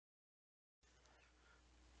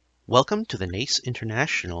Welcome to the NACE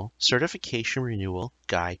International Certification Renewal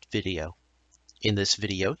Guide video. In this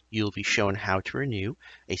video, you'll be shown how to renew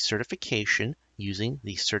a certification using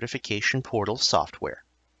the certification portal software.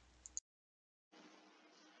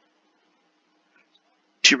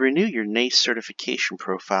 To renew your NACE certification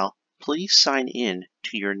profile, please sign in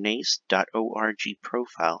to your nace.org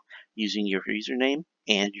profile using your username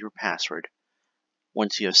and your password.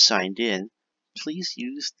 Once you have signed in, please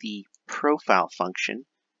use the profile function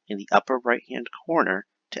in the upper right-hand corner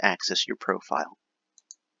to access your profile.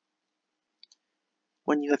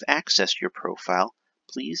 When you have accessed your profile,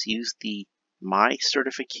 please use the My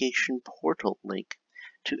Certification Portal link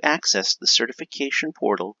to access the certification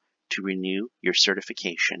portal to renew your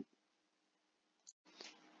certification.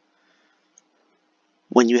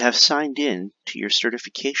 When you have signed in to your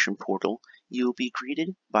certification portal, you will be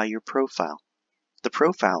greeted by your profile. The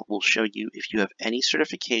profile will show you if you have any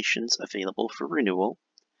certifications available for renewal,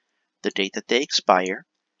 the date that they expire,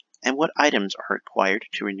 and what items are required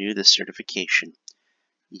to renew this certification.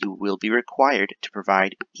 You will be required to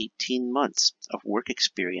provide 18 months of work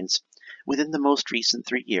experience within the most recent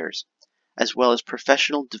 3 years, as well as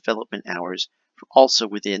professional development hours also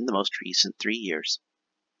within the most recent 3 years.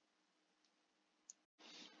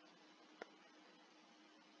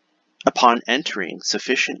 Upon entering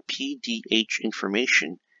sufficient PDH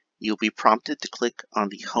information, you'll be prompted to click on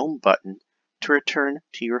the Home button to return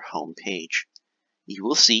to your home page. You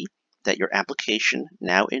will see that your application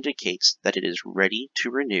now indicates that it is ready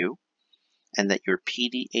to renew and that your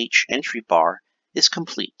PDH entry bar is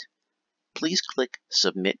complete. Please click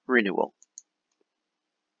Submit Renewal.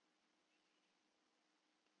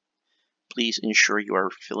 Please ensure you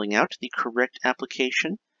are filling out the correct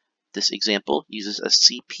application. This example uses a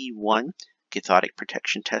CP1 cathodic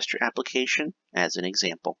protection tester application as an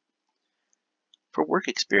example. For work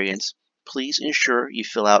experience, please ensure you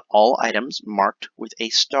fill out all items marked with a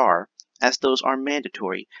star, as those are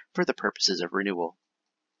mandatory for the purposes of renewal.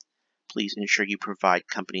 Please ensure you provide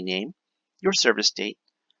company name, your service date,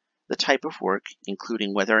 the type of work,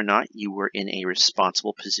 including whether or not you were in a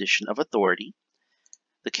responsible position of authority,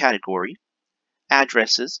 the category,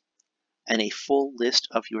 addresses, and a full list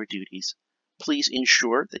of your duties. Please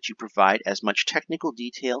ensure that you provide as much technical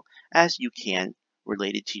detail as you can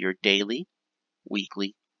related to your daily,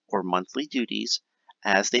 weekly, or monthly duties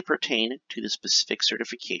as they pertain to the specific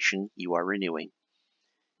certification you are renewing.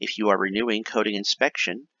 If you are renewing coding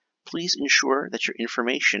inspection, please ensure that your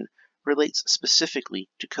information relates specifically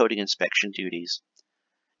to coding inspection duties.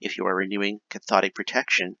 If you are renewing cathodic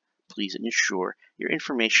protection, please ensure your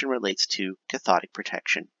information relates to cathodic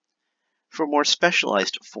protection. For more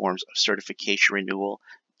specialized forms of certification renewal,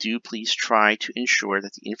 do please try to ensure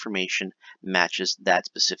that the information matches that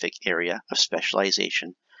specific area of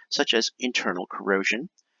specialization, such as internal corrosion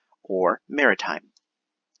or maritime.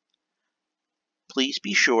 Please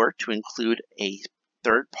be sure to include a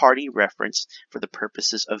third-party reference for the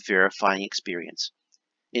purposes of verifying experience.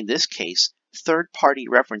 In this case, third-party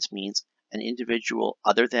reference means an individual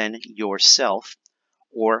other than yourself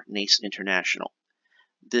or NACE International.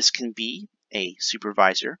 This can be a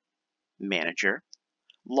supervisor, manager,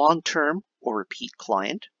 long-term or repeat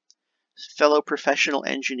client, fellow professional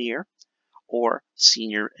engineer, or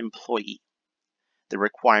senior employee. The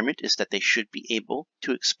requirement is that they should be able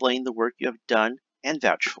to explain the work you have done and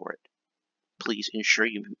vouch for it. Please ensure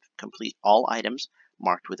you complete all items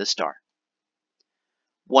marked with a star.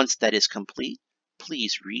 Once that is complete,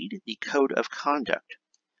 please read the Code of Conduct.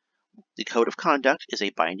 The Code of Conduct is a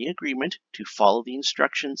binding agreement to follow the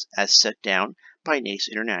instructions as set down by NACE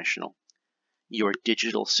International. Your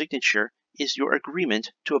digital signature is your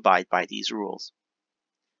agreement to abide by these rules.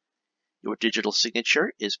 Your digital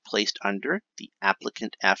signature is placed under the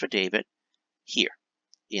applicant affidavit here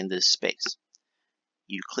in this space.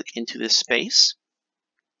 You click into this space,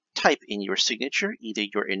 type in your signature, either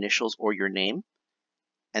your initials or your name,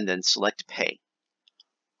 and then select Pay.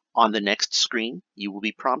 On the next screen, you will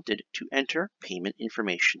be prompted to enter payment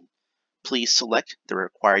information. Please select the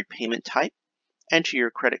required payment type, enter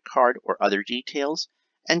your credit card or other details,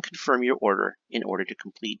 and confirm your order in order to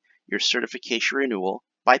complete your certification renewal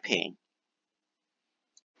by paying.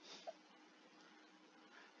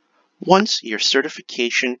 Once your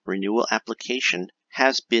certification renewal application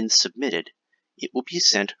has been submitted, it will be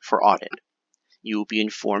sent for audit. You will be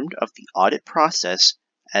informed of the audit process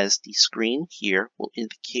as the screen here will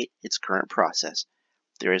indicate its current process.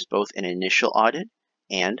 There is both an initial audit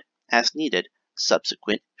and, as needed,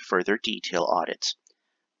 subsequent further detail audits.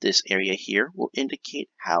 This area here will indicate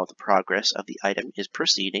how the progress of the item is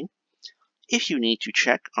proceeding. If you need to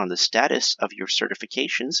check on the status of your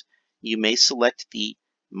certifications, you may select the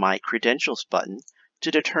My Credentials button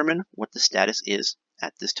to determine what the status is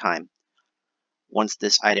at this time. Once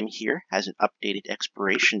this item here has an updated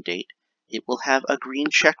expiration date, it will have a green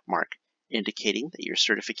check mark indicating that your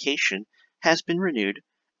certification has been renewed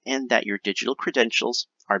and that your digital credentials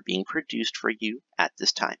are being produced for you at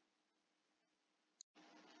this time.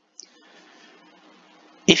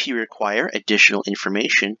 If you require additional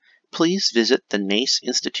information, please visit the NACE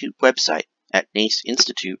Institute website at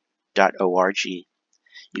naceinstitute.org.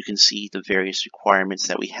 You can see the various requirements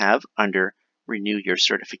that we have under Renew Your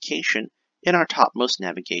Certification in our topmost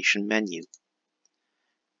navigation menu.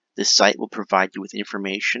 This site will provide you with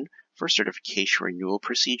information for certification renewal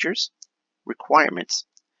procedures, requirements,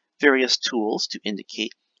 various tools to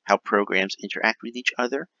indicate how programs interact with each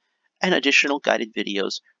other, and additional guided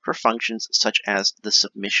videos for functions such as the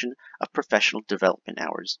submission of professional development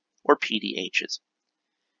hours, or PDHs.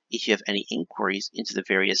 If you have any inquiries into the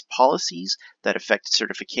various policies that affect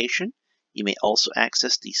certification, you may also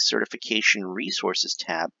access the Certification Resources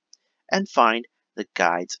tab and find the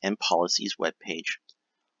Guides and Policies webpage.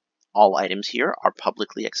 All items here are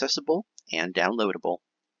publicly accessible and downloadable.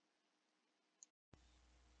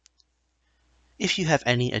 If you have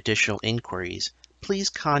any additional inquiries, please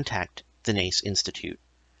contact the NACE Institute.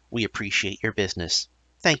 We appreciate your business.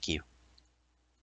 Thank you.